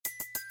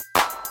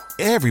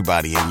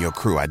Everybody in your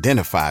crew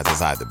identifies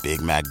as either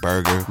Big Mac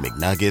Burger,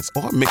 McNuggets,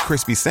 or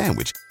McCrispy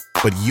Sandwich.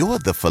 But you're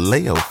the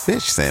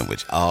Filet-O-Fish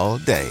Sandwich all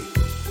day.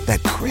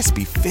 That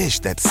crispy fish,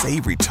 that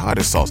savory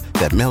tartar sauce,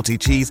 that melty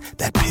cheese,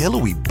 that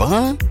pillowy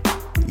bun.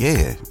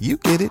 Yeah, you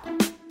get it.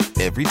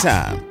 Every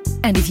time.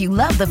 And if you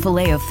love the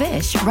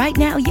Filet-O-Fish, right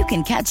now you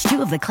can catch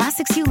two of the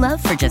classics you love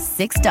for just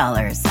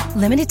 $6.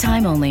 Limited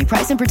time only.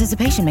 Price and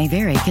participation may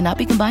vary. Cannot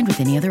be combined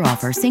with any other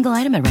offer. Single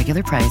item at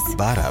regular price.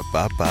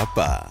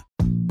 Ba-da-ba-ba-ba.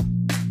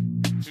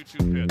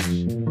 2-2 pitch.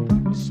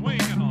 A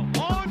swing and a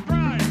long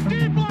drive.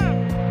 Deep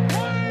left.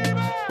 Way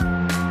back.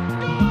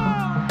 Gone.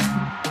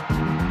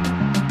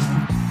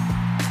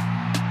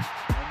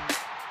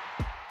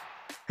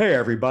 Hey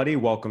everybody,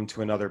 welcome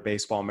to another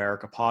Baseball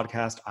America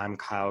podcast. I'm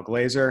Kyle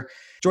Glazer,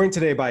 joined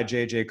today by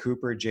JJ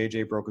Cooper.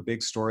 JJ broke a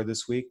big story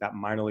this week that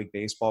minor league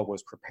baseball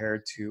was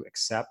prepared to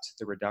accept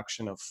the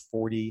reduction of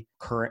 40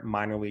 current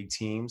minor league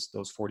teams,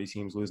 those 40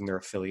 teams losing their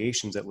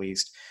affiliations at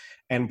least,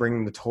 and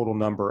bringing the total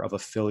number of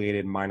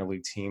affiliated minor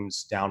league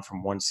teams down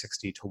from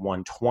 160 to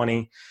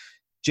 120.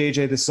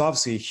 JJ, this is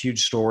obviously a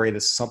huge story.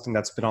 This is something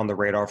that's been on the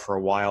radar for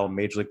a while.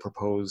 Major League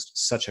proposed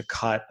such a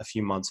cut a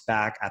few months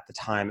back. At the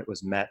time, it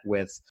was met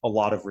with a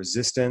lot of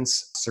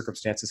resistance.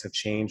 Circumstances have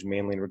changed,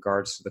 mainly in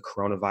regards to the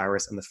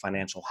coronavirus and the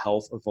financial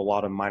health of a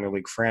lot of minor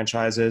league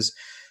franchises.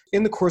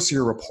 In the course of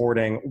your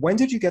reporting, when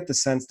did you get the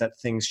sense that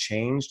things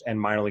changed and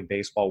minor league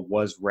baseball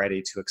was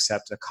ready to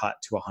accept a cut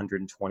to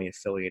 120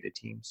 affiliated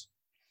teams?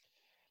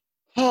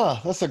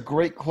 That's a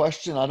great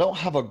question. I don't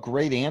have a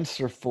great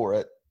answer for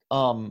it.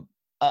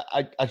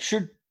 I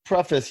should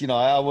preface,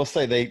 I will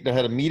say they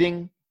had a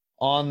meeting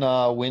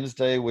on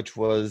Wednesday, which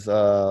was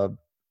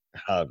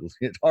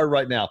it's hard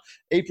right now,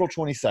 April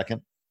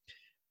 22nd.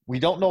 We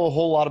don't know a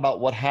whole lot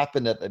about what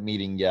happened at the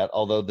meeting yet,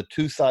 although the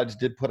two sides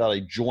did put out a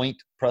joint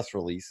press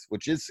release,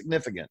 which is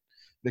significant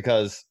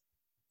because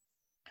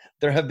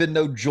there have been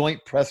no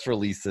joint press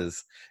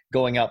releases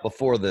going out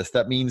before this.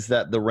 That means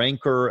that the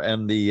rancor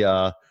and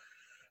the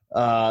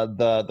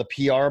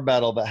PR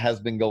battle that has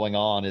been going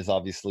on has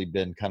obviously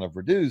been kind of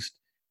reduced.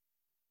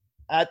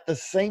 At the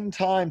same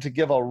time, to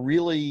give a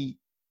really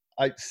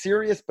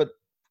serious but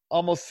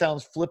almost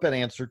sounds flippant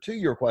answer to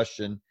your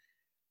question,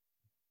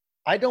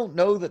 I don't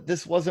know that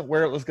this wasn't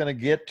where it was going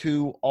to get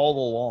to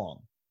all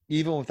along,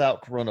 even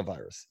without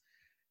coronavirus.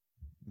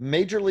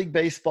 Major League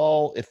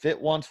Baseball, if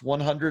it wants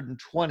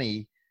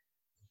 120,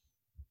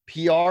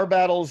 PR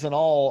battles and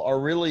all are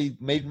really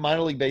made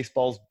minor league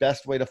baseball's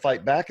best way to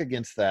fight back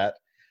against that.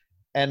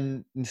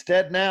 And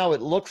instead now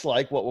it looks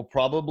like what we'll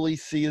probably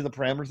see as the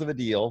parameters of a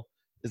deal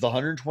is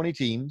 120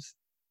 teams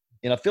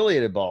in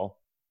affiliated ball.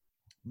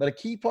 But a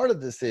key part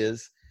of this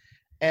is,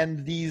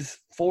 and these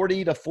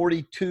 40 to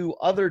 42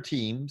 other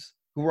teams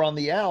who are on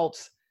the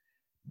outs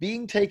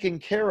being taken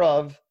care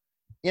of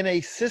in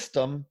a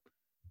system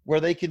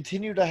where they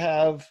continue to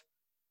have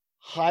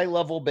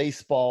high-level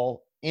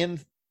baseball in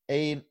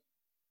and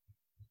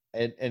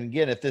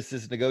again, if this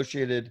is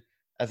negotiated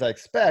as I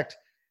expect,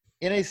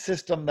 in a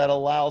system that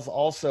allows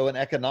also an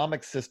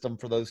economic system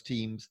for those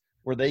teams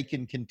where they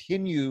can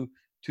continue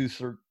to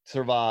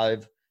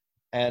survive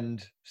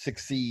and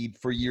succeed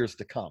for years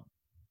to come.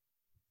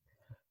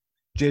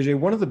 JJ,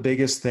 one of the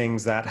biggest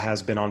things that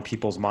has been on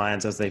people's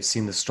minds as they've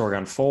seen the story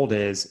unfold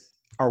is,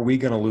 are we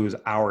going to lose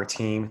our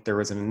team? There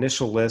was an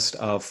initial list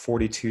of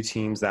 42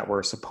 teams that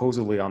were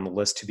supposedly on the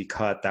list to be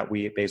cut that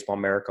we at Baseball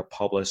America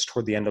published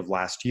toward the end of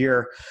last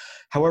year.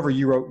 However,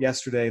 you wrote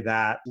yesterday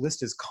that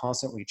list is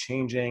constantly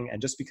changing,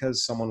 and just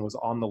because someone was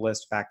on the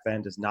list back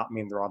then does not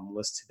mean they're on the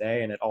list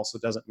today, and it also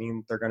doesn't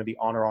mean they're going to be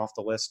on or off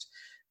the list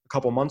a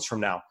couple months from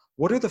now.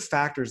 What are the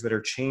factors that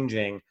are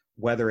changing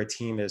whether a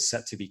team is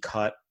set to be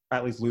cut, or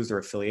at least lose their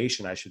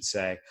affiliation, I should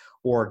say,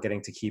 or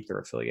getting to keep their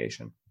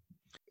affiliation?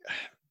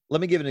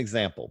 Let me give an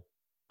example.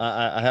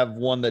 I have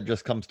one that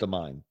just comes to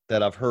mind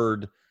that I've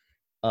heard,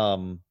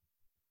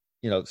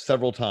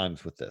 several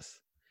times with this.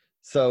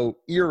 So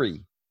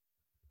Erie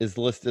is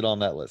listed on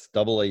that list,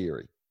 AA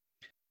Erie.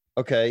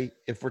 Okay,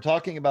 if we're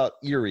talking about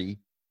Erie,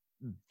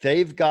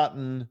 they've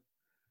gotten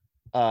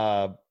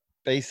they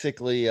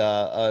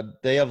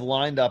have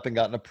lined up and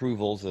gotten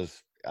approvals,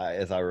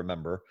 as I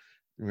remember,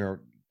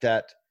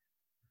 that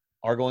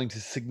are going to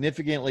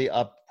significantly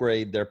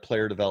upgrade their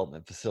player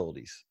development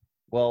facilities.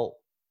 Well,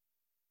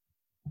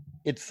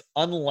 it's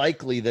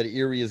unlikely that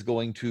Erie is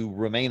going to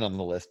remain on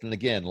the list. And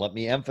again, let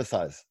me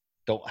emphasize,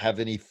 don't have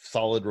any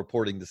solid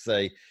reporting to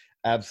say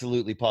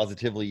absolutely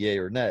positively yay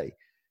or nay.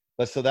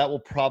 But so that will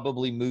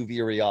probably move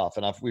Erie off.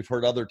 And we've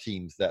heard other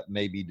teams that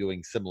may be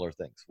doing similar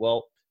things.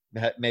 Well,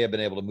 may have been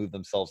able to move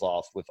themselves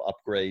off with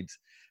upgrades.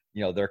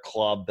 Their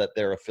club that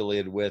they're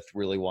affiliated with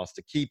really wants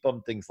to keep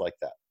them, things like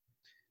that.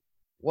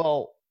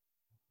 Well,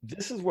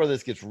 this is where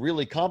this gets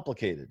really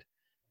complicated.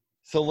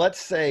 So let's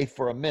say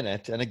for a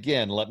minute, and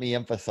again, let me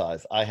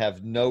emphasize, I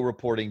have no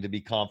reporting to be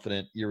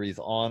confident Erie's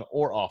on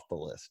or off the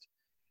list.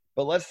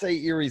 But let's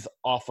say Erie's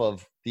off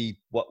of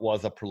what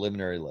was a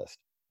preliminary list.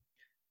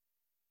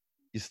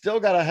 You still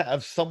got to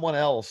have someone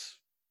else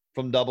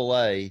from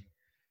AA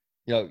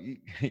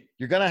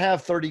you're going to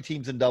have 30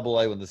 teams in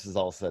AA when this is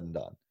all said and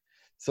done.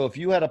 So if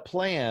you had a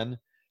plan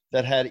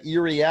that had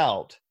Erie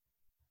out,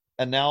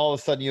 and now all of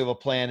a sudden you have a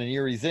plan and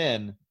Erie's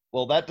in,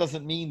 well, that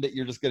doesn't mean that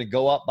you're just going to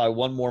go up by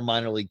one more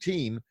minor league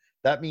team.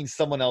 That means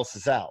someone else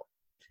is out.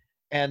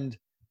 And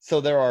so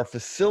there are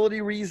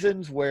facility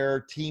reasons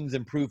where teams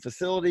improve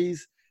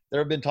facilities. There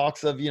have been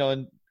talks of,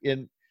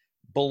 in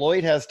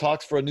Beloit has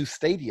talks for a new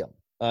stadium.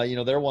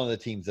 They're one of the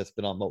teams that's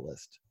been on the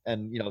list.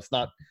 And, it's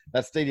not,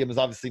 that stadium is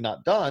obviously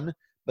not done,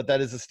 but that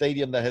is a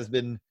stadium that has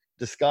been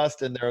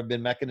discussed, and there have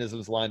been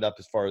mechanisms lined up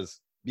as far as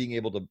being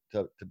able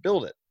to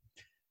build it.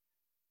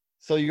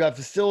 So you have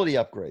facility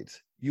upgrades.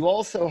 You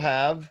also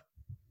have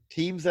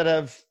teams that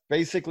have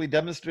basically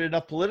demonstrated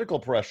enough political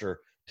pressure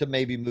to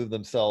maybe move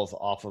themselves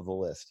off of the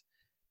list.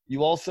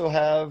 You also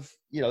have,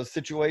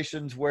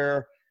 situations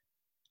where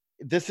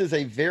this is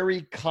a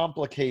very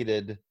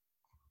complicated,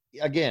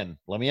 again,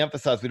 let me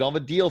emphasize, we don't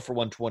have a deal for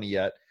 120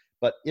 yet,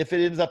 but if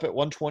it ends up at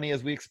 120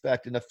 as we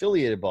expect in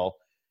affiliated ball,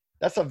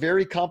 that's a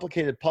very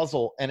complicated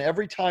puzzle. And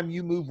every time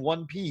you move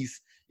one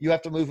piece, you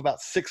have to move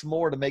about 6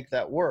 more to make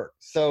that work.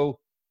 So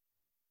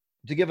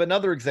to give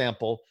another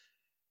example,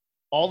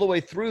 all the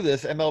way through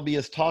this, MLB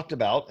has talked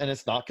about, and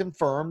it's not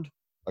confirmed,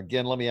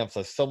 again, let me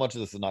emphasize, so much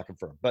of this is not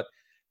confirmed, but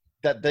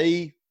that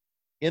they,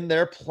 in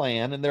their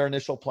plan, in their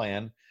initial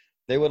plan,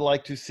 they would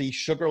like to see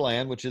Sugar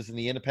Land, which is in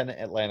the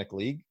Independent Atlantic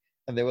League,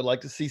 and they would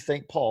like to see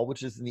St. Paul,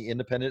 which is in the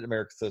Independent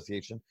American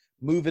Association,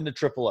 move into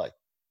AAA.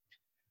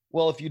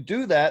 Well, if you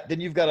do that,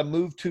 then you've got to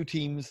move 2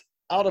 teams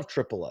out of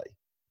AAA.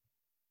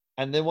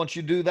 And then once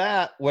you do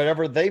that,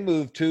 wherever they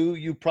move to,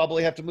 you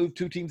probably have to move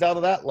 2 teams out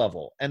of that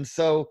level. And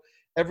so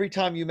every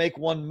time you make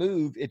one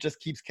move, it just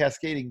keeps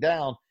cascading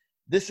down.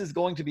 This is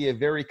going to be a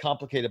very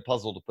complicated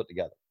puzzle to put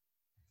together.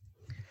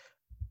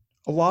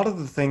 A lot of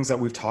the things that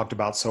we've talked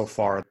about so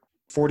far,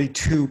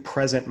 42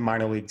 present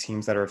minor league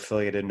teams that are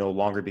affiliated no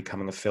longer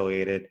becoming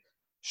affiliated,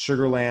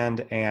 Sugar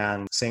Land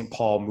and St.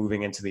 Paul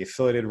moving into the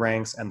affiliated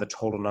ranks, and the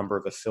total number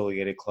of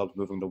affiliated clubs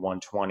moving to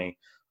 120.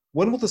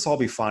 When will this all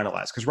be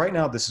finalized? Because right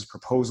now this is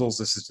proposals,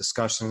 this is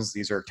discussions,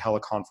 these are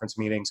teleconference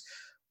meetings.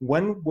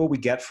 When will we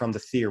get from the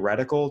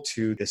theoretical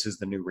to this is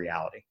the new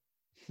reality?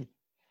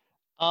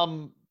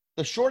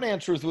 The short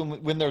answer is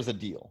when there's a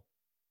deal.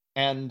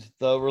 And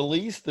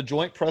the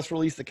joint press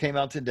release that came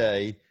out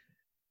today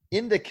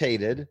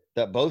indicated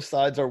that both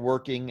sides are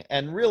working,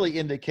 and really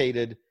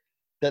indicated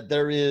that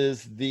there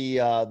is the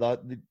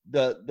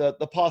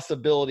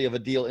possibility of a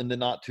deal in the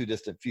not too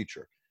distant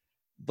future.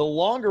 The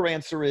longer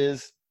answer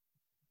is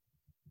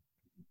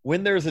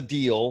when there's a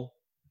deal,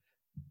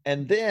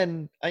 and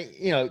then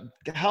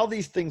how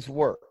these things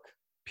work,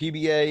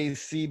 PBAs,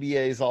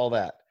 CBAs, all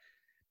that.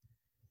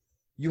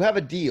 You have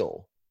a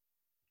deal,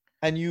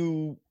 and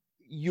you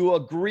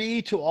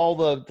agree to all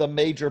the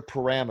major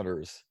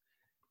parameters,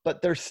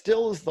 but there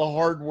still is the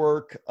hard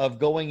work of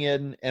going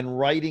in and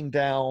writing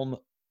down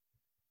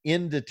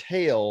in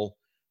detail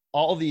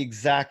all the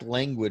exact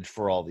language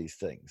for all these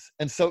things.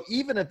 And so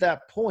even at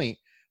that point,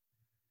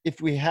 if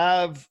we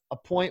have a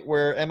point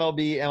where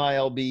MLB,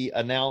 MILB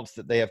announce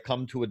that they have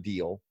come to a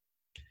deal,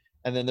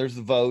 and then there's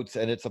the votes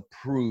and it's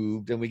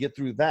approved and we get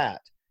through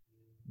that,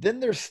 then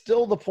there's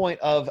still the point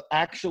of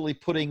actually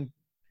putting,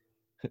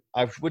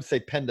 I would say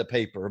pen to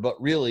paper, but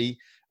really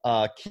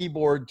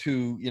keyboard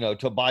to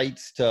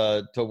bytes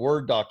to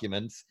Word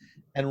documents,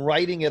 and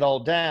writing it all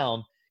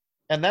down.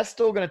 And that's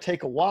still going to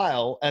take a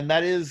while. And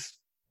that is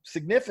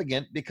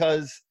significant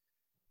because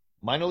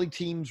minor league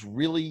teams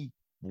really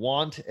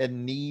want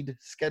and need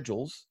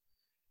schedules.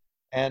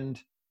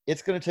 And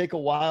it's going to take a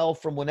while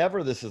from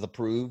whenever this is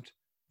approved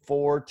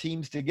for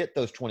teams to get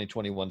those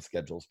 2021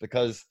 schedules,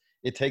 because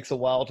it takes a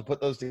while to put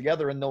those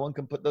together, and no one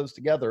can put those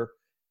together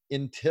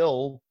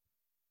until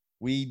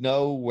we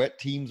know what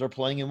teams are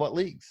playing in what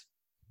leagues.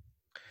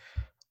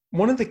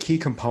 One of the key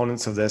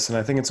components of this, and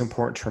I think it's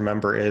important to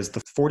remember, is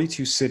the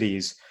 42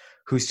 cities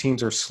whose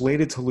teams are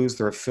slated to lose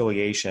their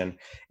affiliation.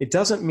 It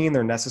doesn't mean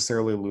they're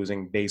necessarily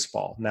losing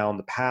baseball. Now, in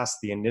the past,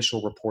 the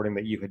initial reporting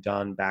that you had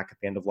done back at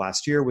the end of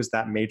last year was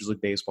that Major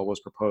League Baseball was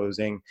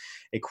proposing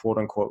a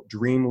quote-unquote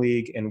dream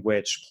league in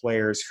which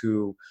players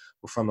who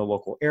were from the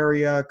local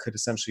area could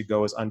essentially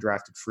go as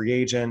undrafted free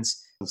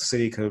agents. The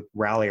city could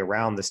rally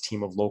around this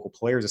team of local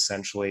players,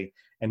 essentially,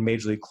 and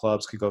Major League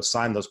clubs could go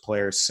sign those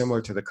players,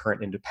 similar to the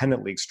current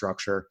independent league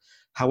structure.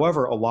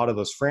 However, a lot of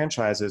those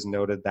franchises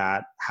noted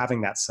that having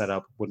that set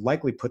up would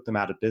likely put them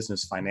out of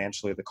business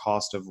financially. The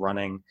cost of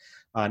running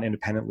an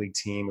independent league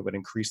team, it would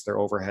increase their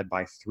overhead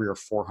by $300,000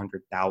 or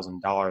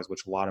 $400,000,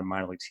 which a lot of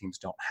minor league teams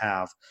don't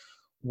have.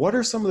 What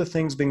are some of the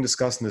things being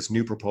discussed in this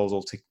new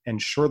proposal to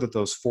ensure that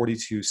those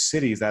 42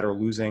 cities that are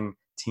losing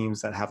teams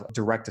that have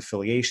direct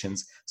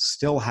affiliations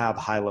still have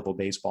high-level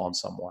baseball in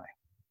some way?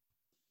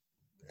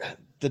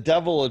 The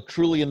devil is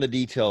truly in the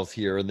details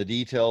here, and the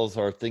details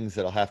are things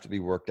that will have to be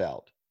worked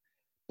out.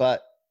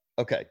 But,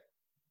 okay,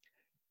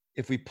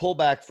 if we pull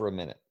back for a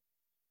minute,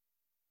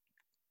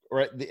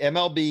 right, the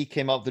MLB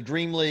came out with the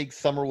Dream League,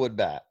 Summerwood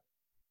Bat,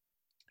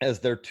 as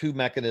their 2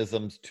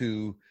 mechanisms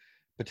to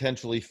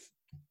potentially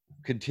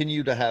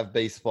continue to have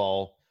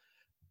baseball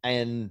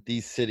and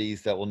these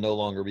cities that will no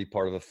longer be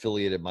part of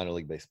affiliated minor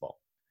league baseball.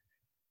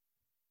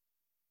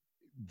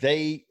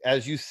 They,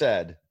 as you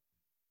said,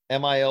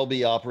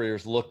 MILB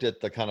operators looked at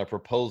the kind of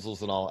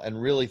proposals and all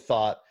and really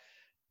thought,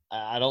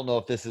 I don't know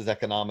if this is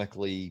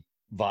economically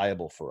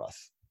viable for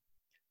us.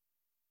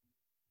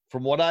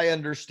 From what I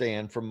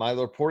understand, from my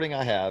reporting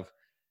I have,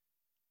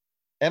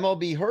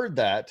 MLB heard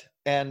that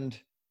and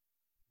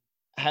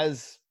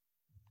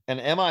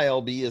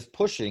MILB is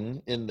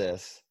pushing in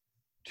this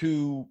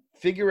to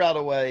figure out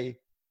a way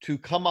to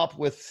come up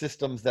with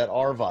systems that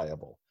are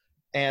viable.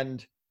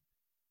 And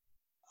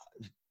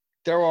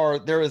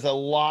there is a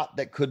lot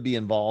that could be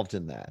involved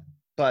in that.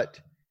 But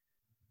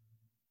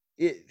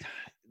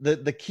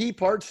the key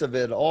parts of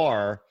it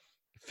are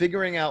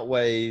figuring out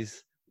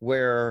ways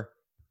where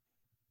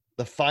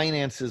the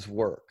finances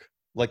work.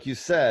 Like you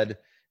said,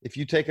 if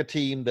you take a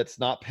team that's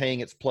not paying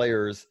its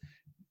players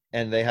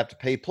and they have to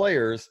pay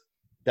players,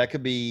 that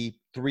could be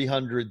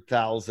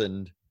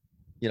 300,000,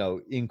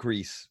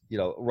 increase,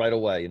 right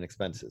away in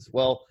expenses.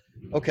 Well,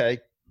 okay,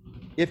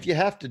 if you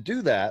have to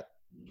do that,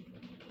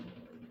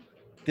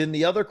 then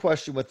the other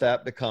question with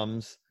that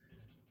becomes,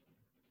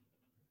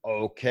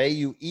 okay,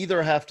 you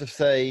either have to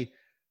say,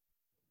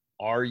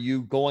 are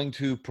you going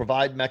to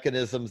provide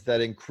mechanisms that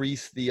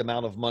increase the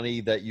amount of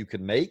money that you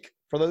can make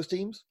for those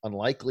teams?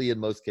 Unlikely in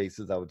most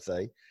cases, I would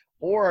say.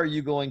 Or are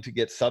you going to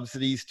get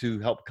subsidies to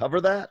help cover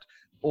that?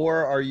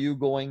 Or are you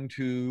going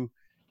to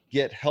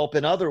get help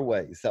in other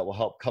ways that will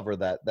help cover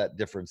that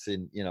difference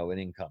in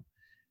income?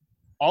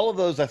 All of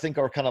those, I think,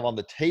 are kind of on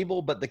the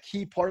table. But the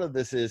key part of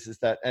this is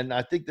that, and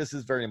I think this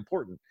is very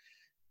important,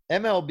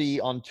 MLB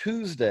on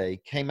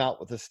Tuesday came out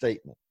with a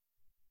statement.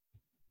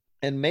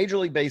 And Major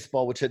League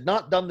Baseball, which had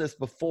not done this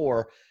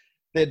before,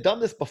 they had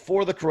done this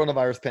before the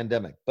coronavirus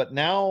pandemic. But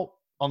now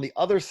on the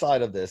other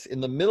side of this,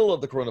 in the middle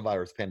of the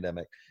coronavirus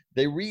pandemic,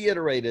 they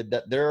reiterated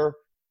that their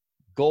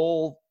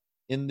goal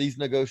in these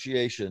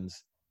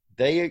negotiations,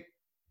 they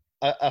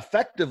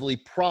effectively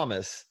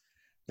promise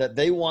that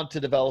they want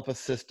to develop a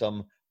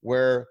system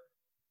where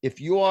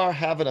if you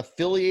have an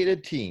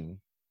affiliated team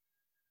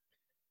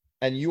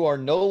and you are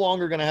no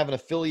longer going to have an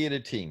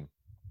affiliated team,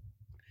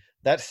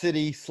 that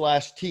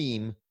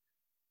city/team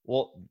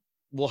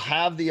will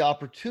have the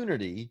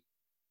opportunity.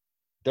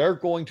 They're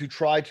going to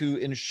try to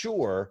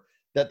ensure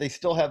that they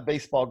still have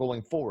baseball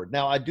going forward.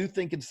 Now, I do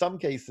think in some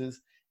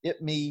cases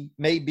it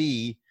may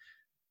be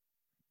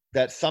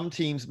that some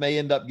teams may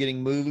end up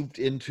getting moved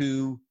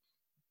into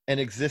an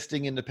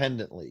existing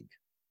independent league.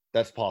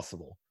 That's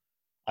possible.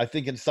 I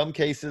think in some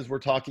cases we're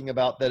talking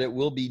about that it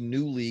will be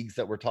new leagues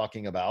that we're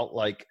talking about,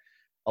 like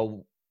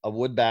a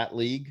wood bat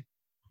league,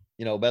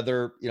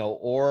 whether,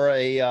 or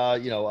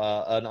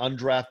an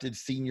undrafted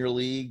senior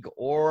league,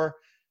 or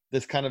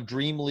this kind of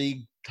dream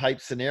league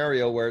type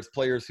scenario where it's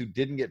players who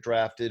didn't get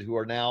drafted who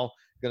are now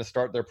going to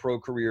start their pro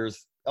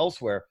careers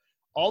elsewhere.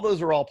 All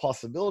those are all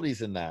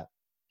possibilities in that.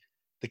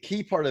 The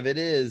key part of it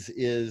is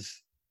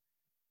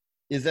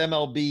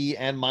MLB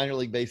and minor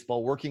league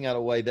baseball working out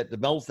a way that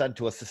develops that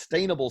into a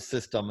sustainable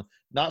system,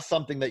 not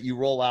something that you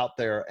roll out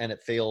there and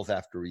it fails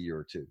after a year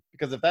or two.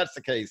 Because if that's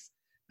the case,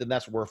 then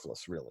that's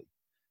worthless, really.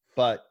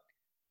 But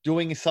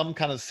doing some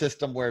kind of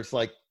system where it's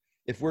like,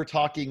 if we're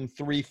talking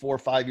 3, 4,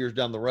 5 years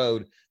down the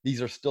road,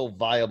 these are still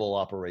viable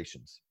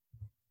operations.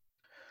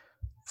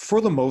 For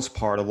the most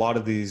part, a lot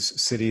of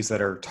these cities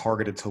that are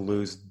targeted to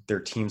lose their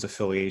team's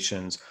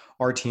affiliations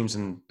are teams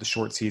in the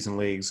short season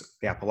leagues,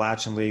 the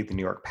Appalachian League, the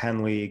New York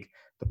Penn League,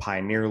 the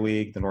Pioneer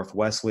League, the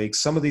Northwest League.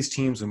 Some of these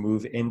teams will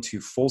move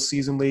into full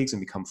season leagues and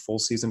become full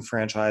season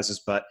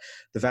franchises, but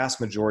the vast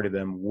majority of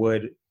them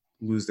would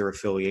lose their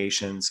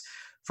affiliations.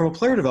 From a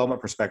player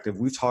development perspective,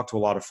 we've talked to a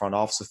lot of front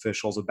office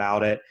officials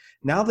about it.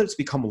 Now that it's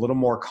become a little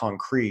more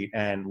concrete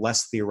and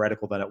less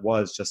theoretical than it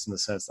was, just in the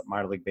sense that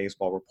minor league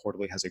baseball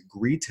reportedly has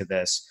agreed to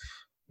this,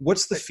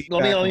 what's the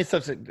feedback? Let me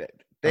substitute.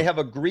 They have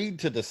agreed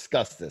to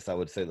discuss this, I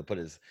would say, to put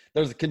it.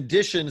 There's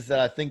conditions that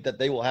I think that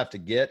they will have to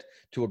get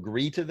to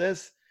agree to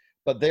this,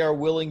 but they are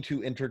willing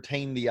to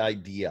entertain the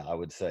idea, I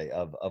would say,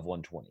 of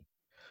 120.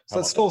 So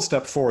that's still a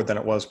step forward than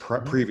it was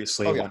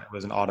previously when it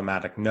was an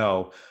automatic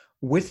no.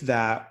 With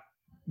that,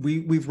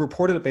 we've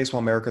reported at Baseball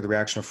America the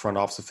reaction of front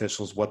office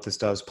officials, what this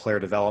does player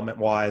development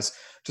wise.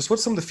 Just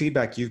what's some of the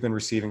feedback you've been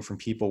receiving from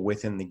people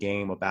within the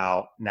game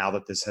about now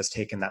that this has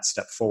taken that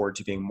step forward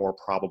to being more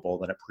probable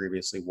than it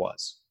previously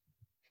was?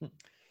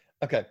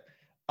 Okay.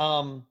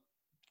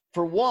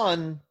 For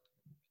one,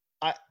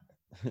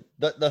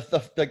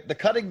 the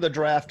cutting the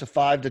draft to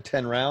 5 to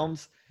 10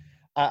 rounds,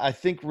 I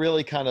think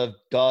really kind of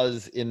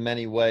does in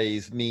many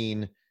ways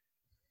mean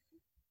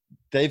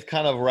they've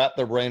kind of wrapped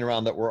their brain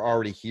around that we're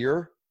already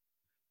here.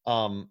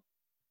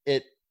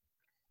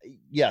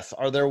 Yes.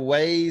 Are there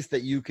ways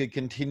that you could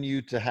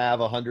continue to have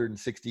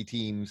 160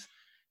 teams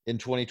in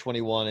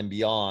 2021 and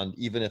beyond,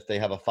 even if they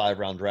have a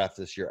 5-round draft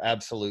this year?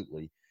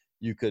 Absolutely.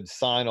 You could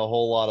sign a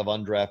whole lot of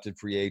undrafted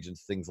free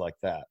agents, things like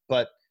that.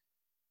 But,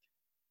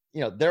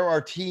 there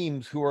are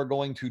teams who are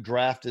going to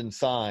draft and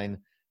sign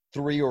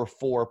 3 or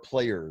 4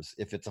 players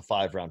if it's a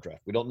 5-round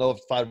draft. We don't know if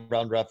it's a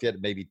 5-round draft yet,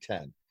 maybe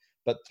 10,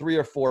 but 3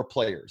 or 4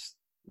 players.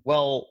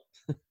 Well,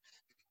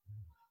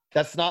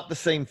 that's not the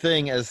same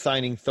thing as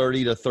signing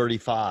 30 to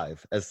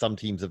 35, as some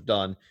teams have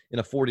done in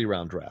a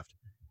 40-round draft.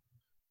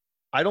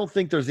 I don't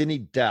think there's any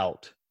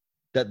doubt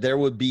that there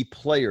would be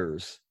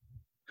players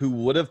who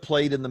would have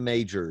played in the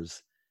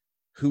majors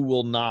who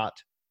will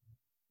not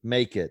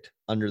make it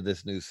under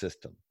this new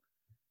system.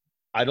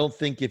 I don't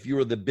think if you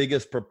were the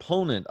biggest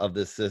proponent of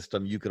this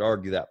system, you could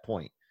argue that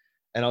point.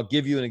 And I'll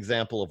give you an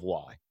example of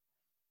why.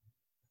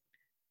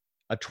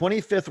 A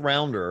 25th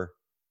rounder,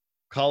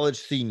 college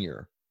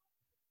senior,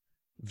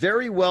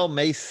 very well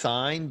may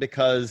sign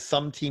because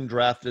some team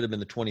drafted him in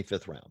the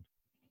 25th round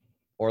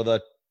or the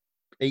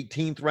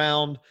 18th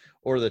round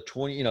or the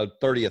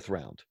 30th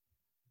round.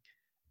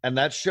 And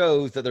that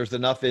shows that there's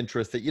enough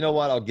interest that, you know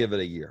what, I'll give it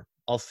a year.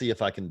 I'll see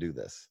if I can do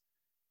this.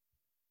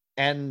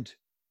 And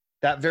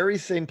that very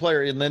same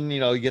player, and then,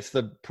 he gets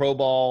the pro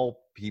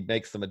ball, he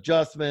makes some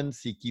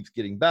adjustments, he keeps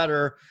getting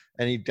better,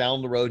 and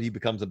down the road, he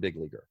becomes a big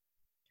leaguer.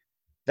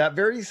 That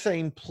very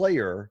same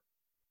player,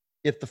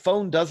 if the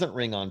phone doesn't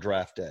ring on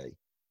draft day,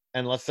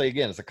 and let's say,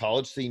 again, it's a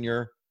college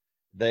senior,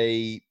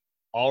 they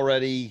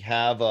already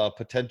have a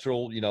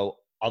potential,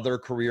 other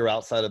career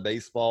outside of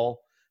baseball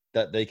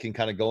that they can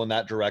kind of go in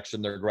that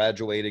direction. They're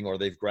graduating or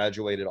they've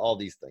graduated, all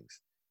these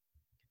things.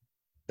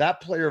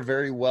 That player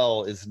very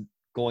well is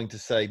going to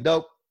say,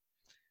 nope,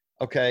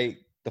 okay,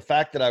 the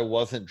fact that I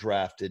wasn't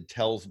drafted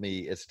tells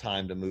me it's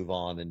time to move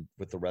on and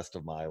with the rest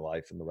of my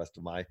life and the rest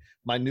of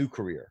my new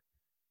career.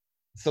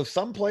 So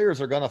some players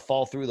are going to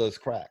fall through those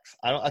cracks.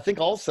 I think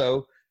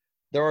also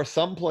there are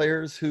some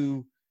players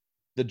who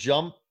the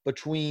jump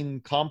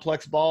between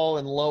complex ball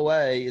and low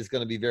A is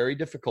going to be very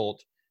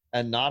difficult,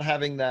 and not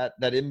having that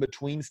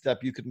in-between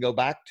step you can go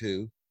back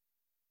to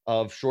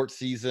of short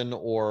season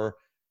or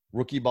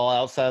rookie ball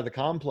outside of the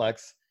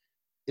complex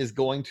is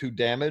going to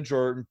damage,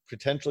 or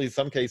potentially in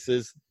some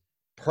cases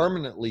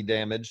permanently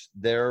damage,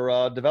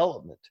 their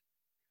development.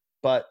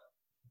 But,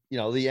 the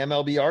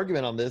MLB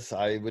argument on this,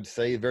 I would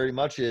say very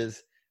much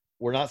is,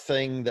 we're not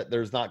saying that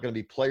there's not going to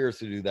be players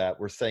who do that.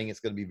 We're saying it's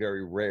going to be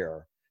very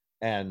rare.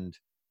 And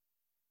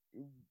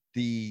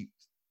the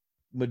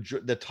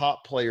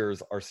top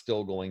players are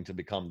still going to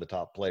become the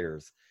top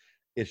players.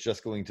 It's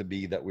just going to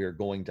be that we're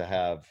going to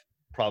have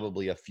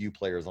probably a few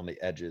players on the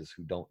edges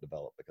who don't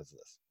develop because of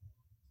this.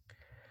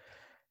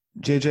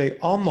 JJ,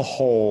 on the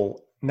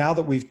whole, now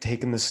that we've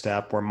taken the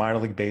step where minor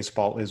league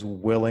baseball is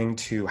willing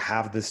to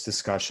have this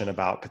discussion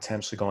about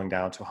potentially going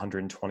down to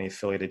 120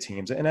 affiliated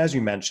teams, and as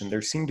you mentioned,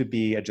 there seemed to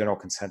be a general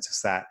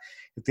consensus that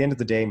at the end of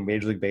the day,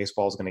 Major League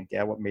Baseball is going to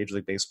get what Major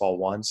League Baseball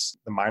wants.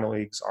 The minor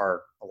leagues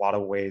are a lot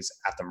of ways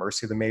at the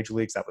mercy of the major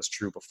leagues. That was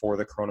true before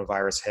the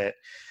coronavirus hit.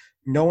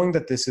 Knowing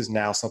that this is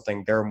now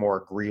something they're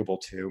more agreeable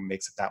to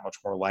makes it that much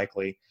more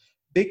likely.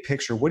 Big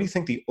picture, what do you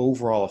think the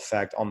overall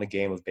effect on the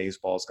game of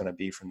baseball is going to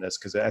be from this?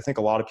 Because I think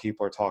a lot of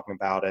people are talking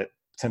about it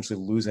potentially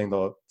losing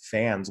the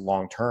fans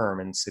long term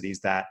in cities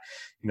that,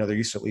 there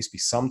used to at least be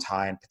some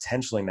tie, and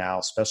potentially now,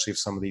 especially if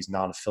some of these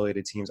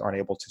non-affiliated teams aren't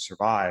able to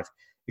survive,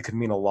 it could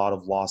mean a lot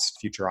of lost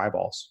future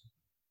eyeballs.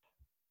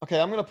 Okay,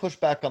 I'm going to push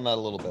back on that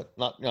a little bit.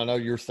 I know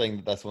you're saying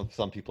that that's what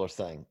some people are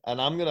saying,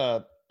 and I'm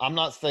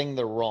not saying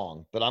they're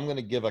wrong, but I'm going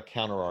to give a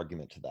counter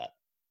argument to that.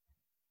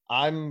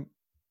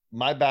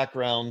 My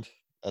background,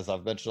 as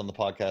I've mentioned on the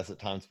podcast at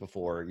times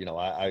before,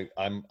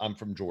 I'm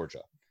from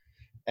Georgia,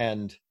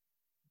 and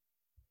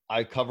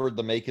I covered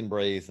the Macon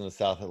Braves in the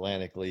South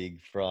Atlantic League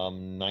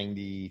from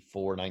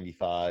 94,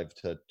 95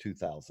 to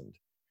 2000.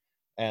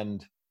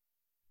 And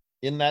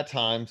in that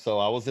time, so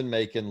I was in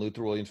Macon,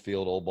 Luther Williams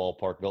Field, old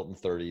ballpark, built in the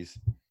 30s.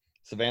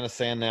 Savannah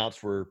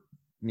Sandgnauts were,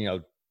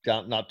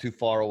 down, not too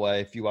far away,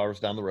 a few hours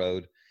down the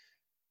road,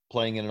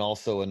 playing in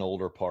also an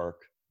older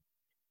park.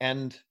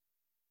 And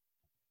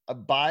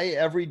by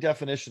every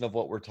definition of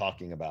what we're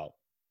talking about,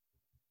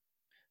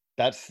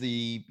 that's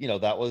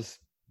that was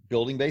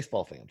building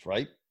baseball fans,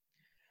 right?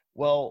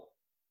 Well,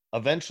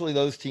 eventually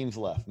those teams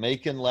left.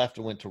 Macon left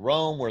and went to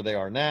Rome, where they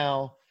are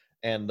now,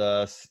 and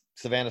the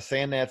Savannah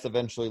Sandgnauts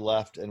eventually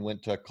left and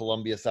went to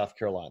Columbia, South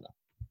Carolina.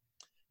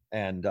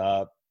 And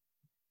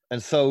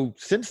so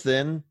since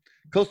then,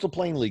 Coastal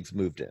Plain Leagues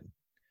moved in.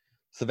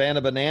 Savannah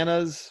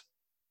Bananas,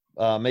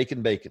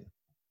 Macon Bacon.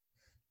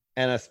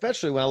 And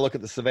especially when I look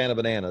at the Savannah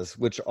Bananas,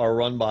 which are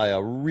run by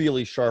a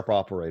really sharp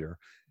operator,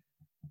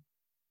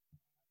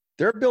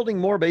 they're building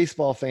more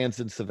baseball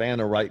fans in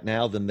Savannah right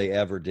now than they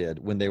ever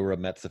did when they were a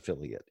Mets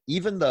affiliate.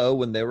 Even though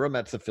when they were a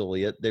Mets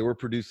affiliate, they were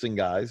producing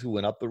guys who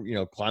went up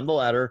climbed the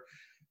ladder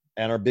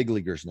and are big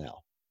leaguers now,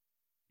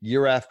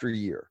 year after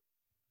year.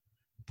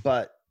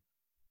 But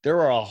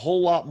there are a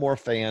whole lot more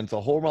fans, a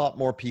whole lot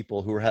more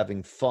people who are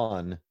having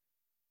fun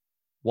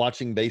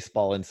watching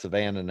baseball in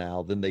Savannah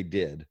now than they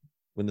did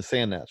when the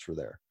Sandgnauts were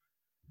there.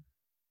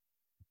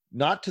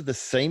 Not to the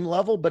same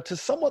level, but to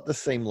somewhat the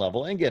same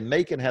level. And again,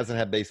 Macon hasn't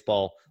had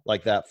baseball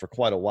like that for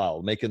quite a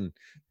while. Macon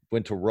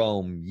went to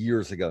Rome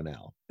years ago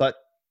now. But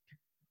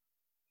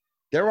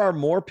there are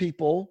more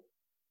people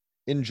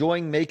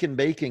enjoying making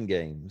bacon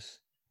games.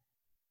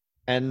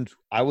 And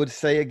I would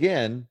say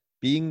again,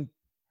 being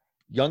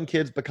young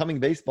kids becoming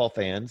baseball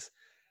fans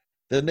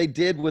than they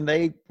did when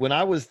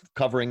I was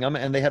covering them,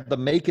 and they had the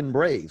Macon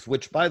Braves,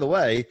 which, by the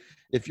way,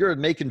 if you're in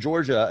Macon,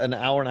 Georgia, an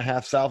hour and a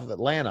half south of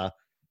Atlanta,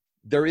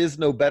 there is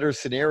no better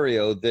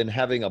scenario than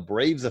having a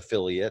Braves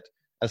affiliate,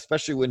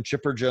 especially when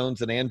Chipper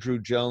Jones and Andrew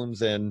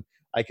Jones, and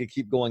I could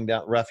keep going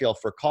down, Rafael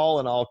Furcal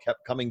and all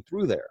kept coming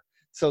through there.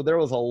 So there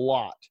was a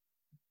lot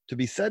to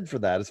be said for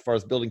that as far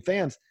as building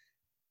fans.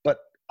 But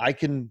I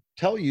can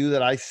tell you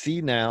that I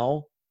see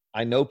now,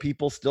 I know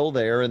people still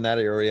there in that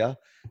area,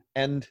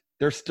 and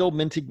they're still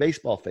minting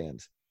baseball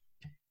fans.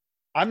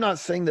 I'm not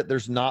saying that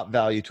there's not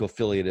value to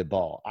affiliated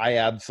ball. I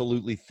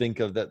absolutely think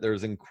of that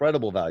there's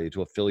incredible value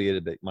to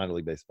affiliated minor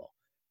league baseball.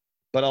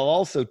 But I'll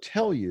also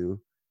tell you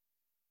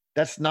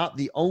that's not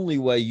the only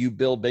way you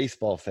build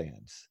baseball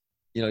fans.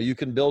 You know, you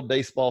can build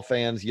baseball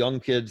fans, young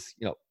kids,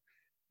 you know,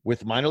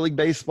 with minor league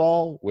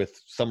baseball,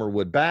 with summer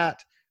wood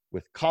bat,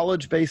 with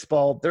college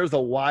baseball. There's a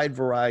wide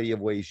variety of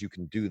ways you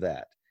can do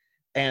that.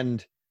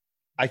 And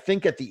I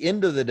think at the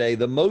end of the day,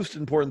 the most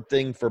important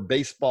thing for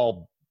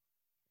baseball,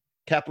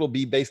 capital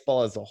B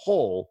baseball as a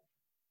whole,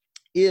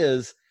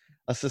 is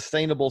a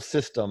sustainable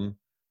system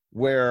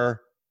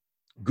where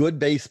good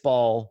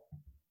baseball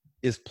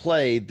is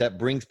played that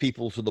brings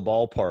people to the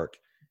ballpark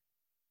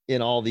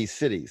in all these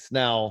cities.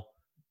 Now,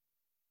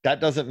 that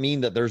doesn't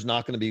mean that there's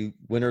not going to be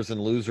winners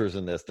and losers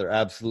in this. There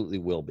absolutely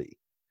will be.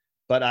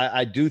 But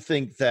I do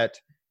think that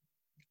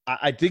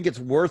I think it's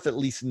worth at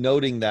least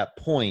noting that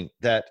point,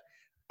 that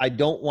I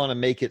don't want to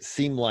make it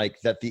seem like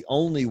that the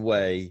only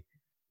way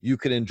you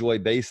can enjoy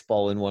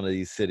baseball in one of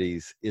these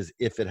cities is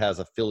if it has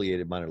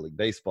affiliated minor league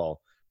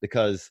baseball,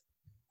 because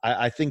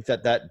I think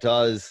that that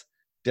does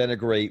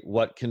denigrate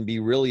what can be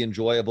really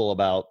enjoyable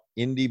about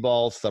indie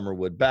ball, summer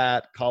wood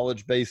bat,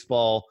 college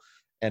baseball,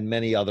 and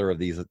many other of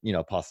these, you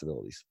know,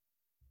 possibilities.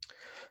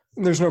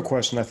 There's no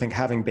question. I think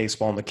having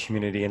baseball in the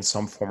community in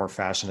some form or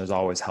fashion is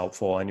always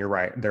helpful. And you're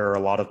right. There are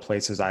a lot of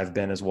places I've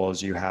been, as well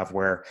as you have,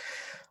 where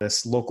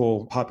this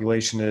local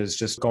population is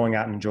just going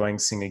out and enjoying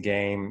seeing a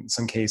game. In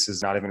some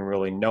cases, not even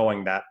really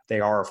knowing that they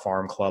are a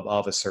farm club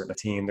of a certain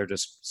team. They're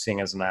just seeing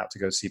as an out to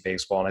go see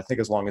baseball. And I think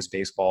as long as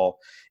baseball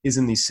is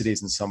in these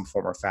cities in some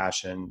form or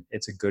fashion,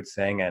 it's a good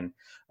thing. And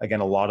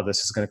again, a lot of this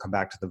is going to come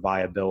back to the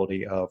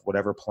viability of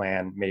whatever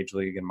plan Major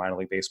League and Minor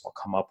League Baseball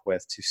come up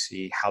with to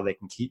see how they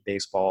can keep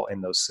baseball in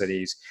those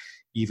cities,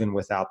 even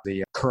without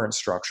the current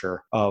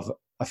structure of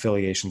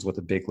affiliations with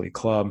a big league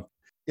club.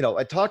 You know,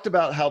 I talked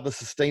about how the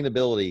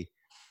sustainability.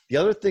 The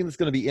other thing that's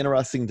going to be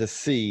interesting to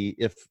see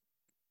if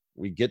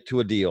we get to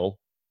a deal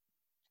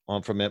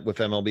from it with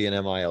MLB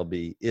and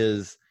MILB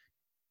is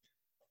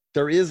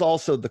there is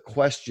also the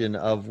question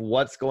of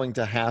what's going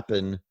to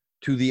happen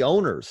to the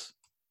owners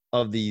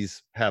of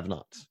these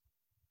have-nots.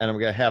 And I'm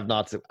going to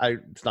have-nots,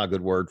 it's not a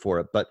good word for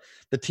it, but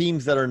the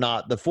teams that are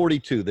not, the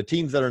 42, the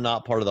teams that are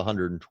not part of the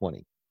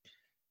 120.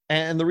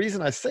 And the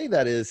reason I say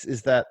that is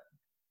that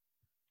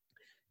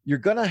you're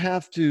going to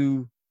have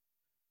to,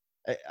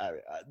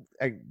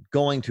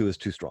 going to is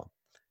too strong.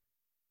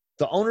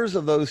 The owners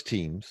of those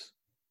teams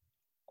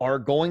are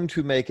going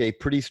to make a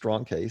pretty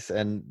strong case,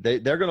 and they're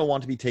going to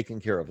want to be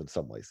taken care of in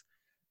some ways.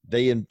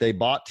 They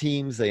bought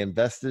teams, they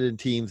invested in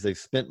teams, they've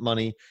spent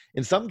money.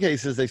 In some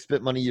cases, they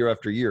spent money year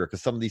after year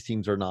because some of these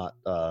teams are not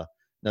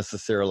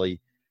necessarily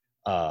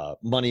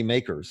money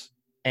makers.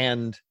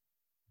 And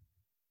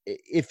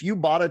if you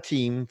bought a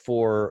team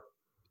for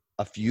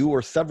a few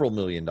or several $1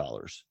 million,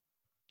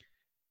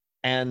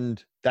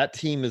 and that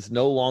team is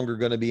no longer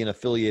going to be in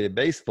affiliated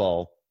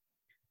baseball,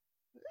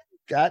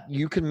 that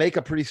you can make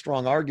a pretty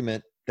strong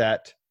argument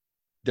that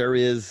there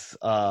is,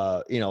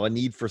 a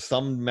need for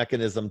some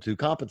mechanism to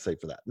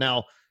compensate for that.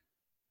 Now,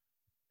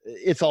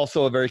 it's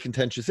also a very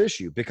contentious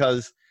issue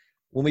because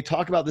when we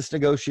talk about this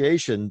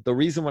negotiation, the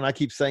reason when I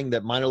keep saying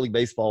that minor league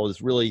baseball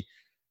is really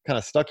kind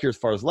of stuck here as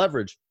far as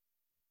leverage,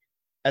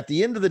 at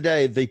the end of the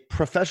day, the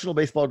professional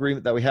baseball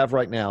agreement that we have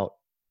right now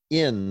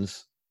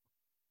ends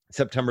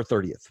September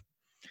 30th.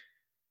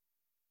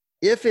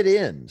 If it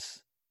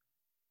ends,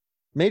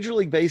 Major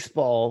League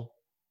Baseball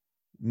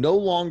no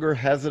longer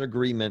has an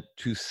agreement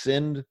to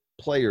send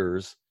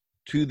players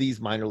to these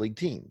minor league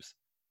teams.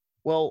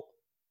 Well,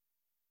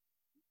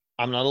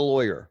 I'm not a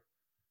lawyer.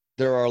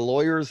 There are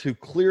lawyers who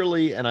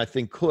clearly, and I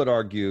think could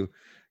argue,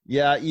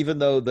 yeah, even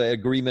though the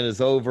agreement is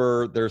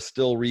over, there's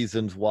still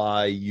reasons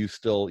why you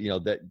still,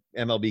 that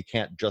MLB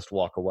can't just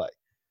walk away.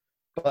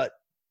 But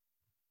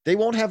they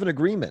won't have an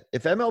agreement.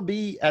 If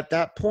MLB at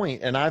that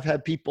point, and I've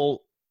had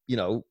people,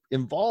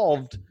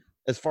 involved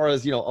as far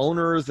as,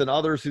 owners and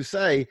others who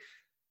say,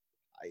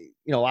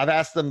 I've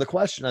asked them the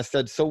question. I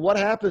said, so what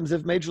happens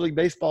if Major League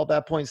Baseball at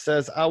that point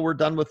says, oh, we're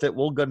done with it,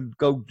 we'll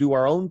go do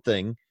our own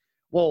thing?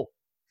 Well,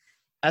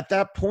 at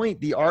that point,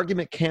 the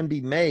argument can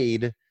be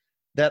made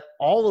that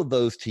all of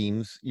those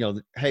teams,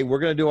 hey, we're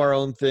going to do our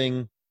own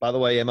thing. By the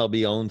way,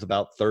 MLB owns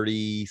about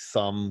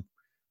 30-some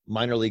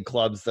minor league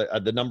clubs.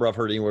 The number I've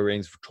heard anywhere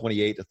ranges from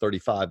 28 to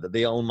 35 that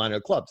they own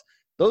minor clubs.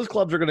 Those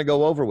clubs are going to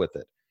go over with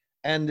it.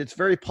 And it's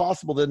very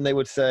possible then they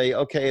would say,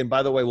 okay, and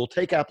by the way, we'll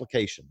take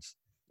applications.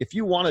 If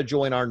you want to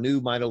join our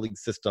new minor league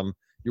system,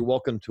 you're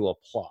welcome to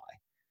apply.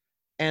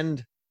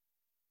 And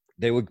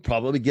they would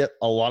probably get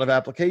a lot of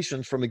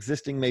applications from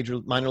existing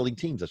minor league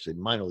teams.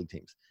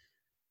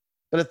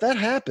 But if that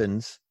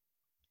happens,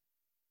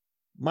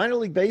 minor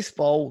league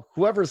baseball,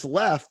 whoever's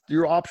left,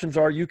 your options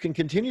are you can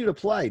continue to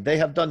play. They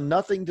have done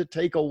nothing to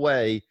take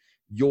away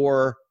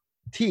your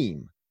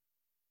team.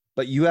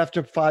 But you have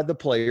to provide the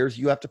players,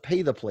 you have to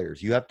pay the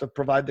players, you have to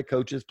provide the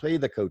coaches, pay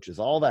the coaches,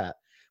 all that,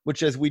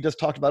 which, as we just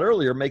talked about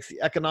earlier, makes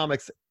the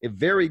economics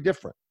very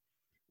different.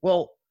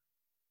 Well,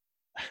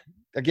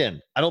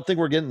 again, I don't think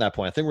we're getting to that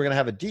point. I think we're going to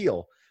have a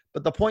deal.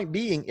 But the point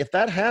being, if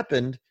that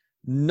happened,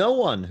 no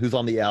one who's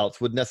on the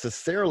outs would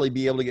necessarily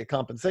be able to get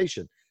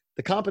compensation.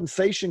 The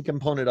compensation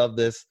component of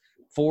this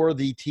for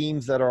the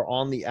teams that are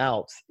on the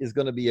outs is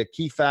going to be a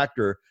key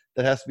factor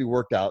that has to be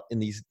worked out in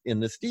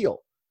this deal.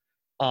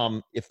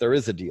 If there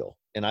is a deal.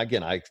 And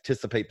again, I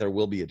anticipate there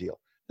will be a deal.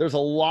 There's a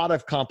lot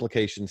of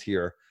complications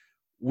here.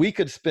 We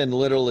could spend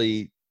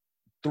literally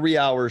 3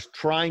 hours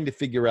trying to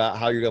figure out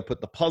how you're going to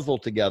put the puzzle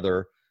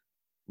together.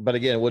 But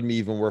again, it wouldn't be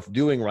even worth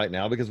doing right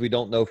now because we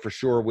don't know for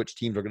sure which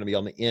teams are going to be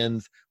on the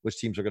ins, which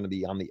teams are going to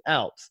be on the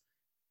outs.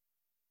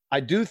 I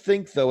do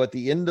think, though, at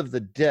the end of the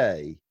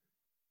day,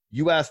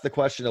 you asked the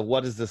question of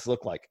what does this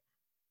look like?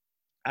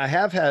 I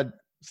have had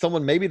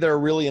someone, maybe they're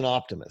really an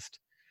optimist,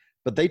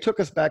 but they took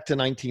us back to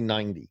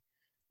 1990.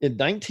 In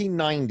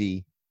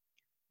 1990,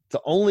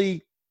 the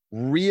only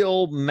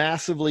real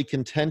massively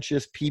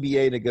contentious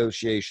PBA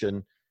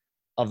negotiation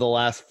of the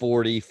last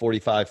 40,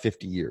 45,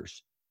 50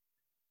 years.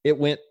 It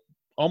went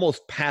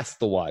almost past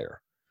the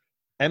wire.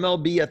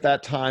 MLB at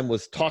that time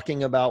was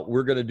talking about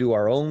we're going to do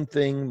our own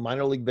thing.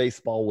 Minor League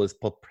Baseball was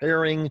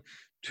preparing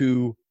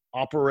to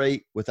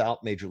operate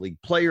without major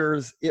league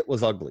players. It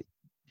was ugly.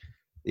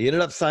 They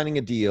ended up signing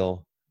a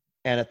deal,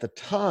 and at the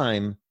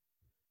time,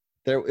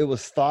 it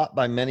was thought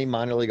by many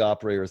minor league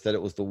operators that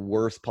it was the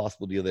worst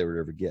possible deal they would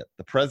ever get.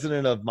 The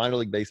president of minor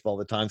league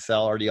baseball at the time,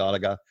 Sal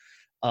Arteaga,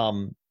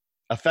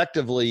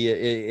 effectively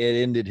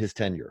it ended his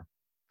tenure.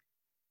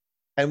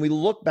 And we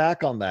look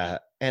back on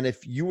that, and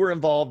if you were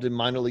involved in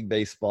minor league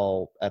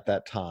baseball at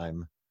that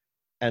time,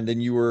 and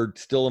then you were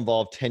still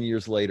involved 10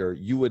 years later,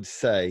 you would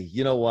say,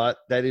 you know what,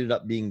 that ended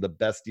up being the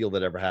best deal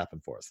that ever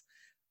happened for us.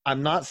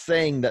 I'm not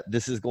saying that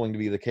this is going to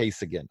be the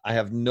case again. I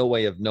have no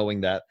way of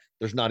knowing that.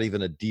 There's not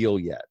even a deal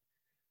yet.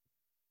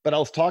 But I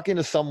was talking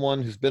to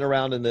someone who's been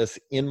around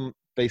in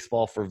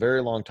baseball for a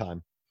very long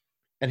time.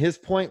 And his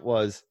point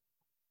was,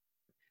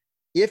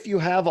 if you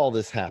have all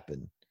this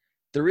happen,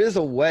 there is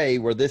a way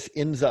where this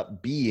ends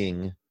up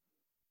being,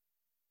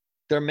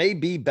 there may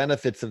be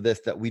benefits of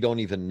this that we don't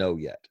even know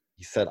yet.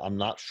 He said, I'm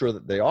not sure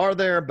that they are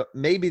there, but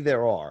maybe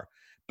there are.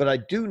 But I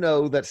do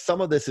know that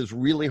some of this is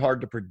really hard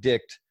to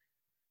predict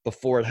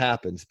before it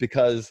happens,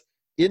 because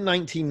in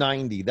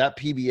 1990, that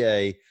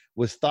PBA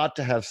was thought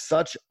to have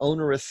such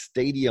onerous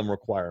stadium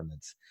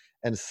requirements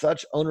and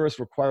such onerous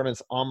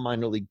requirements on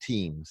minor league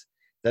teams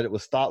that it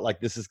was thought like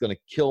this is going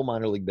to kill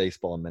minor league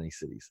baseball in many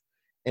cities.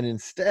 And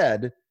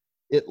instead,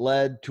 it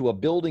led to a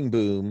building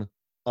boom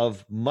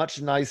of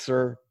much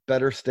nicer,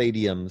 better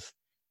stadiums,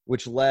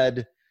 which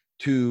led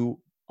to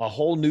a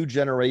whole new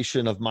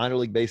generation of minor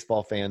league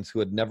baseball fans who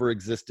had never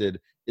existed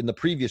in the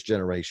previous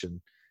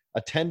generation.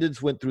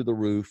 Attendance went through the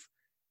roof,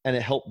 and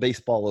it helped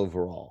baseball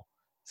overall.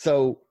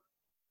 So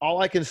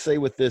all I can say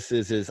with this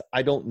is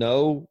I don't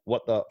know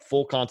what the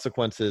full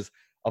consequences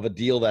of a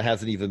deal that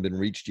hasn't even been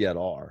reached yet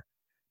are.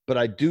 But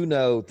I do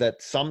know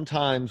that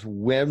sometimes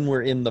when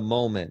we're in the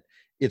moment,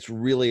 it's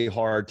really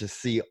hard to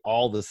see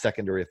all the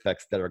secondary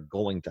effects that are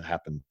going to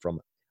happen from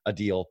a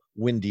deal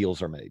when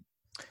deals are made.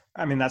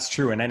 I mean, that's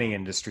true in any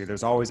industry.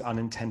 There's always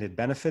unintended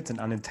benefits and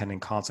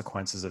unintended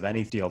consequences of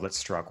any deal that's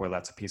struck, whether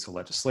that's a piece of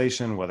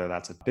legislation, whether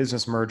that's a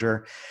business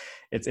merger.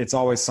 It's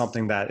always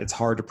something that it's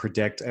hard to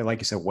predict. And like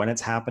you said, when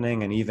it's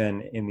happening, and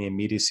even in the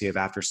immediacy of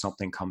after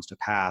something comes to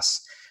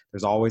pass,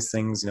 there's always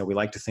things, we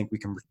like to think we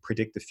can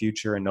predict the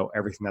future and know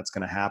everything that's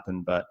going to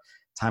happen. But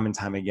time and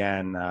time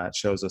again, it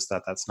shows us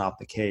that that's not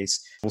the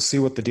case. We'll see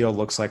what the deal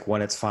looks like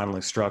when it's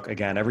finally struck.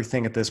 Again,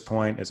 everything at this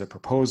point is a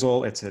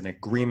proposal. It's an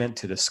agreement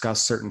to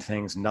discuss certain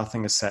things.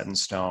 Nothing is set in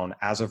stone.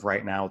 As of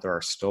right now, there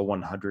are still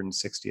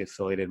 160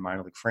 affiliated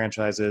minor league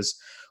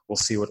franchises. We'll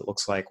see what it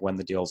looks like when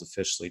the deal is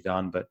officially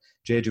done. But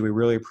JJ, we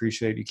really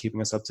appreciate you keeping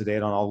us up to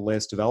date on all the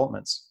latest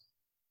developments.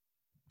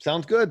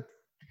 Sounds good.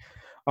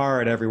 All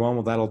right, everyone.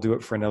 Well, that'll do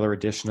it for another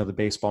edition of the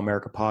Baseball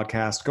America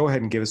podcast. Go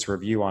ahead and give us a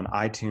review on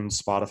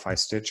iTunes, Spotify,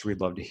 Stitcher.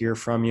 We'd love to hear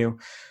from you.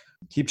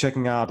 Keep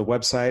checking out the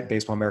website,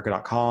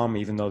 baseballamerica.com.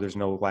 Even though there's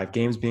no live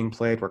games being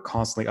played, we're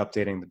constantly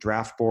updating the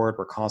draft board.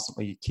 We're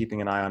constantly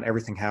keeping an eye on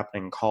everything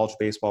happening in college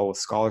baseball with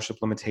scholarship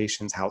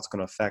limitations, how it's going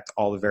to affect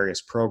all the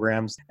various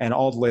programs, and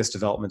all the latest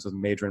developments with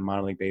major and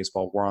minor league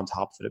baseball. We're on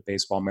top of it at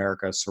Baseball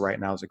America, so right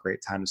now is a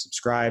great time to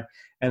subscribe.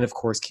 And, of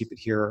course, keep it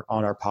here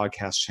on our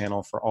podcast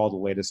channel for all the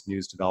latest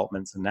news,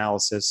 developments,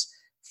 analysis.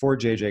 For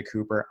JJ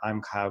Cooper, I'm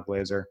Kyle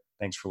Glaser.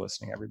 Thanks for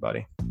listening,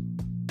 everybody.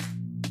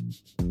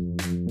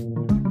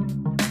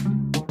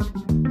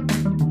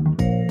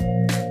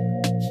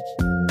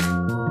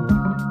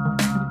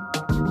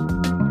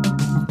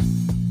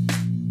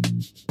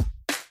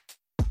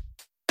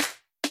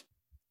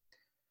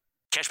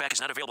 Cashback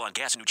is not available on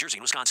gas in New Jersey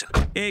and Wisconsin.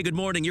 Hey, good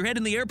morning. You're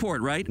heading to the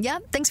airport, right?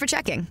 Yep, thanks for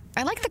checking.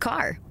 I like the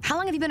car. How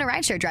long have you been a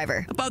rideshare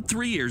driver? About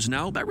 3 years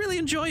now, but I really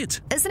enjoy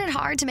it. Isn't it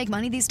hard to make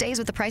money these days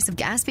with the price of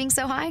gas being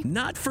so high?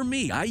 Not for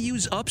me. I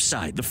use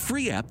Upside, the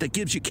free app that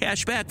gives you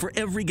cash back for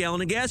every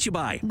gallon of gas you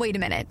buy. Wait a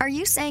minute. Are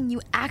you saying you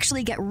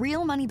actually get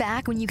real money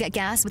back when you get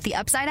gas with the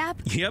Upside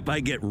app? Yep, I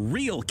get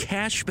real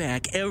cash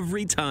back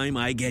every time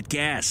I get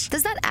gas.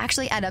 Does that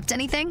actually add up to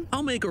anything?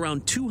 I'll make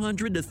around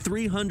 $200 to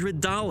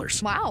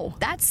 $300. Wow,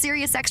 that's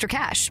serious extra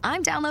cash.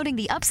 I'm downloading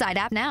the Upside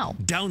app now.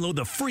 Download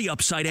the free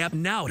Upside app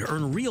now to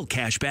earn real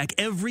cash back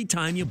every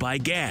time you buy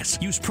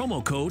gas. Use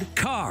promo code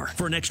CAR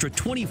for an extra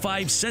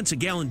 25 cents a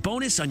gallon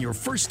bonus on your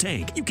first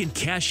tank. You can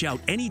cash out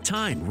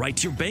anytime right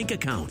to your bank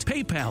account,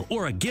 PayPal,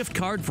 or a gift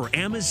card for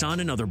Amazon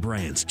and other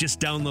brands. Just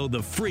download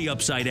the free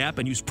Upside app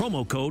and use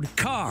promo code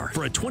CAR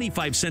for a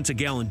 25 cents a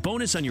gallon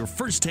bonus on your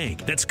first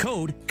tank. That's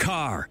code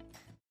CAR.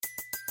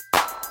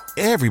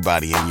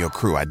 Everybody in your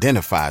crew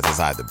identifies as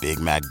either Big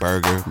Mac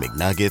Burger,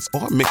 McNuggets,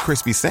 or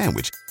McCrispy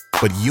Sandwich.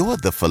 But you're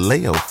the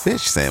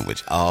Filet-O-Fish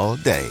Sandwich all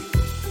day.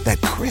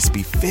 That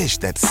crispy fish,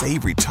 that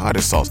savory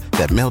tartar sauce,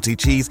 that melty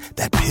cheese,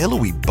 that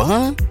pillowy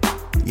bun.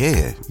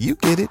 Yeah, you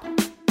get it.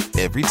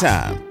 Every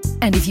time.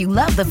 And if you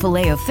love the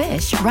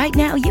Filet-O-Fish, right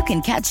now you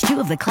can catch two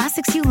of the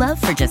classics you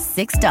love for just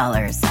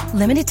 $6.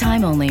 Limited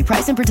time only.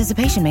 Price and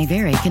participation may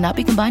vary. Cannot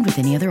be combined with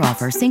any other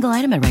offer. Single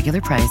item at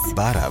regular price.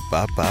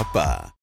 Ba-da-ba-ba-ba.